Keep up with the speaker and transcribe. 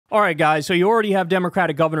All right, guys, so you already have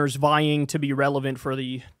Democratic governors vying to be relevant for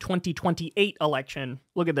the 2028 election.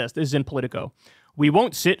 Look at this. This is in Politico. We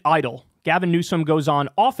won't sit idle. Gavin Newsom goes on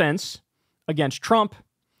offense against Trump.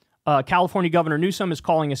 California Governor Newsom is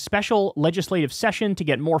calling a special legislative session to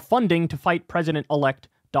get more funding to fight President-elect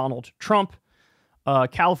Donald Trump.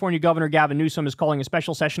 California Governor Gavin Newsom is calling a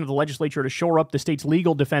special session of the legislature to shore up the state's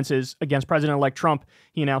legal defenses against President-elect Trump,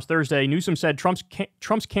 he announced Thursday. Newsom said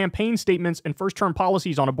Trump's campaign statements and first-term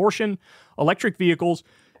policies on abortion, electric vehicles,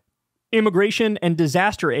 immigration, and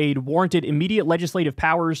disaster aid warranted immediate legislative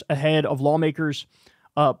powers ahead of lawmakers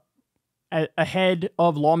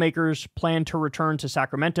plan to return to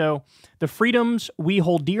Sacramento. The freedoms we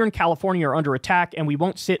hold dear in California are under attack, and we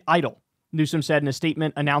won't sit idle, Newsom said in a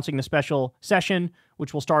statement announcing the special session,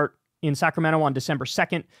 which will start in Sacramento on December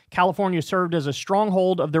 2nd. California served as a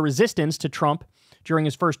stronghold of the resistance to Trump during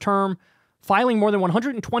his first term, filing more than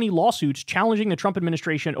 120 lawsuits challenging the Trump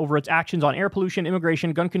administration over its actions on air pollution,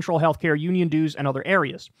 immigration, gun control, healthcare, union dues, and other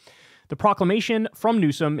areas. The proclamation from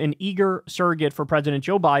Newsom, an eager surrogate for President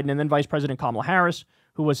Joe Biden and then Vice President Kamala Harris,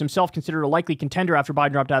 who was himself considered a likely contender after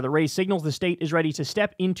Biden dropped out of the race, signals the state is ready to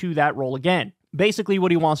step into that role again. Basically,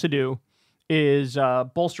 what he wants to do is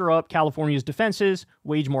bolster up California's defenses,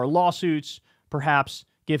 wage more lawsuits, perhaps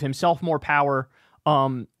give himself more power,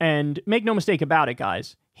 and make no mistake about it,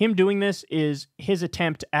 guys. Him doing this is his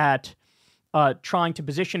attempt at trying to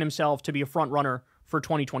position himself to be a front runner for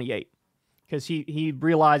 2028. Because he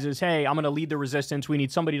realizes, hey, I'm going to lead the resistance. We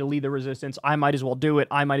need somebody to lead the resistance. I might as well do it.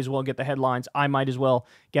 I might as well get the headlines. I might as well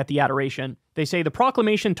get the adoration. They say the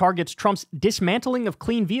proclamation targets Trump's dismantling of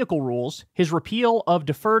clean vehicle rules, his repeal of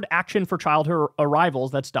deferred action for childhood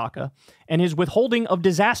arrivals, that's DACA, and his withholding of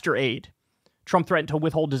disaster aid. Trump threatened to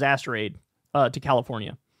withhold disaster aid to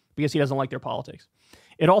California because he doesn't like their politics.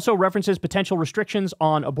 It also references potential restrictions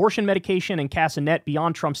on abortion medication and casts a net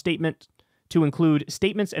beyond Trump's statement to include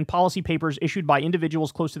statements and policy papers issued by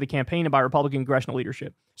individuals close to the campaign and by Republican congressional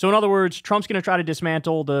leadership. So in other words, Trump's going to try to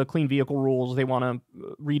dismantle the clean vehicle rules. They want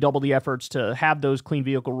to redouble the efforts to have those clean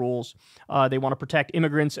vehicle rules. They want to protect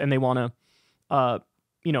immigrants, and they want to,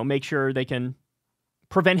 make sure they can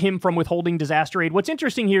prevent him from withholding disaster aid. What's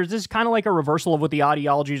interesting here is this is kind of like a reversal of what the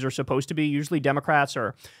ideologies are supposed to be. Usually Democrats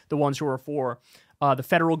are the ones who are for the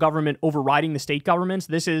federal government overriding the state governments.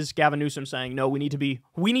 This is Gavin Newsom saying, no, we need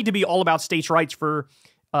to be all about states' rights for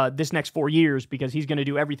this next 4 years, because he's going to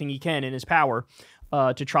do everything he can in his power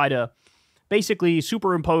to try to basically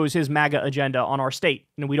superimpose his MAGA agenda on our state.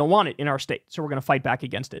 And we don't want it in our state, so we're going to fight back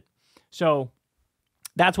against it. So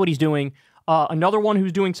that's what he's doing. Another one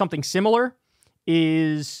who's doing something similar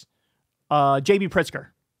is J.B. Pritzker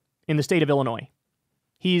in the state of Illinois.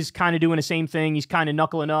 He's kind of doing the same thing. He's kind of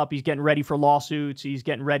knuckling up. He's getting ready for lawsuits. He's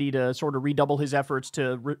getting ready to sort of redouble his efforts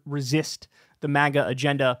to resist the MAGA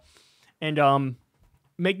agenda. And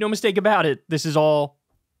make no mistake about it, this is all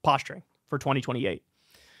posturing for 2028.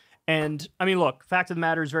 And, I mean, look, fact of the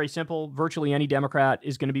matter is very simple. Virtually any Democrat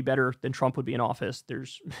is going to be better than Trump would be in office.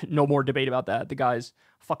 There's no more debate about that. The guy's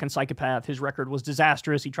a fucking psychopath. His record was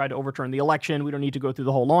disastrous. He tried to overturn the election. We don't need to go through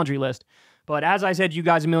the whole laundry list. But as I said to you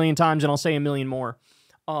guys a million times, and I'll say a million more,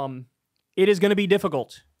 it is going to be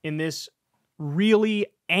difficult in this really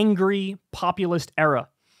angry populist era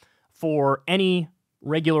for any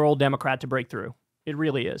regular old Democrat to break through. It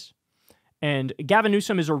really is. And Gavin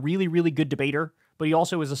Newsom is a really, really good debater, but he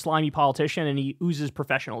also is a slimy politician, and he oozes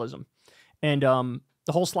professionalism. And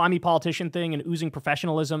the whole slimy politician thing and oozing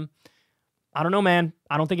professionalism, I don't know, man.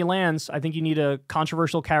 I don't think it lands. I think you need a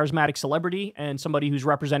controversial, charismatic celebrity and somebody who's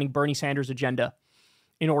representing Bernie Sanders' agenda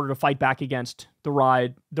in order to fight back against the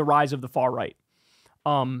rise of the far right.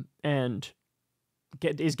 And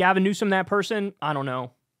is Gavin Newsom that person? I don't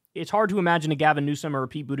know. It's hard to imagine a Gavin Newsom or a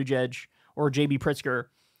Pete Buttigieg or a J.B. Pritzker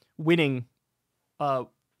winning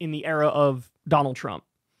in the era of Donald Trump.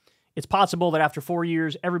 It's possible that after 4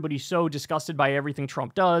 years, everybody's so disgusted by everything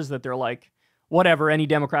Trump does that they're like, whatever, any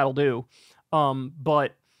Democrat will do.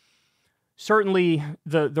 But certainly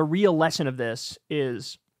the real lesson of this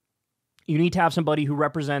is you need to have somebody who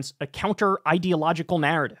represents a counter-ideological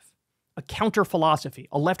narrative, a counter-philosophy,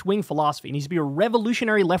 a left-wing philosophy. It needs to be a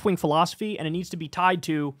revolutionary left-wing philosophy, and it needs to be tied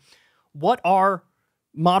to what our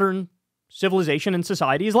modern civilization and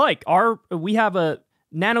society is like. We have a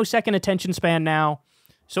nanosecond attention span now.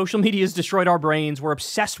 Social media has destroyed our brains. We're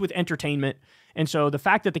obsessed with entertainment. And so the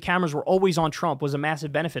fact that the cameras were always on Trump was a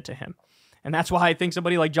massive benefit to him. And that's why I think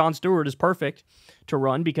somebody like Jon Stewart is perfect to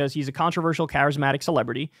run, because he's a controversial, charismatic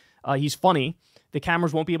celebrity. He's funny. The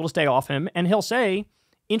cameras won't be able to stay off him. And he'll say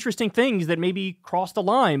interesting things that maybe cross the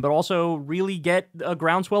line, but also really get a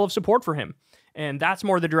groundswell of support for him. And that's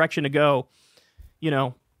more the direction to go. You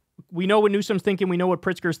know, we know what Newsom's thinking. We know what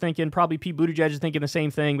Pritzker's thinking. Probably Pete Buttigieg is thinking the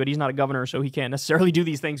same thing, but he's not a governor, so he can't necessarily do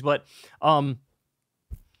these things. But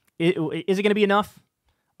is it going to be enough?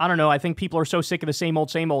 I don't know. I think people are so sick of the same old,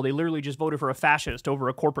 same old. They literally just voted for a fascist over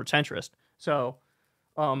a corporate centrist. So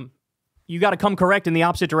you got to come correct in the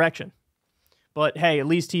opposite direction. But hey, at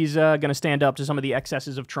least he's going to stand up to some of the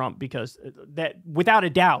excesses of Trump, because that, without a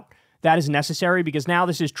doubt, that is necessary, because now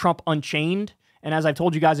this is Trump Unchained. And as I've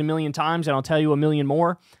told you guys a million times, and I'll tell you a million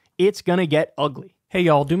more, it's going to get ugly. Hey,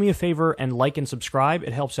 y'all, do me a favor and like and subscribe.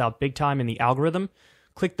 It helps out big time in the algorithm.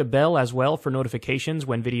 Click the bell as well for notifications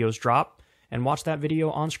when videos drop. And watch that video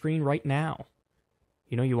on screen right now.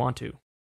 You know you want to.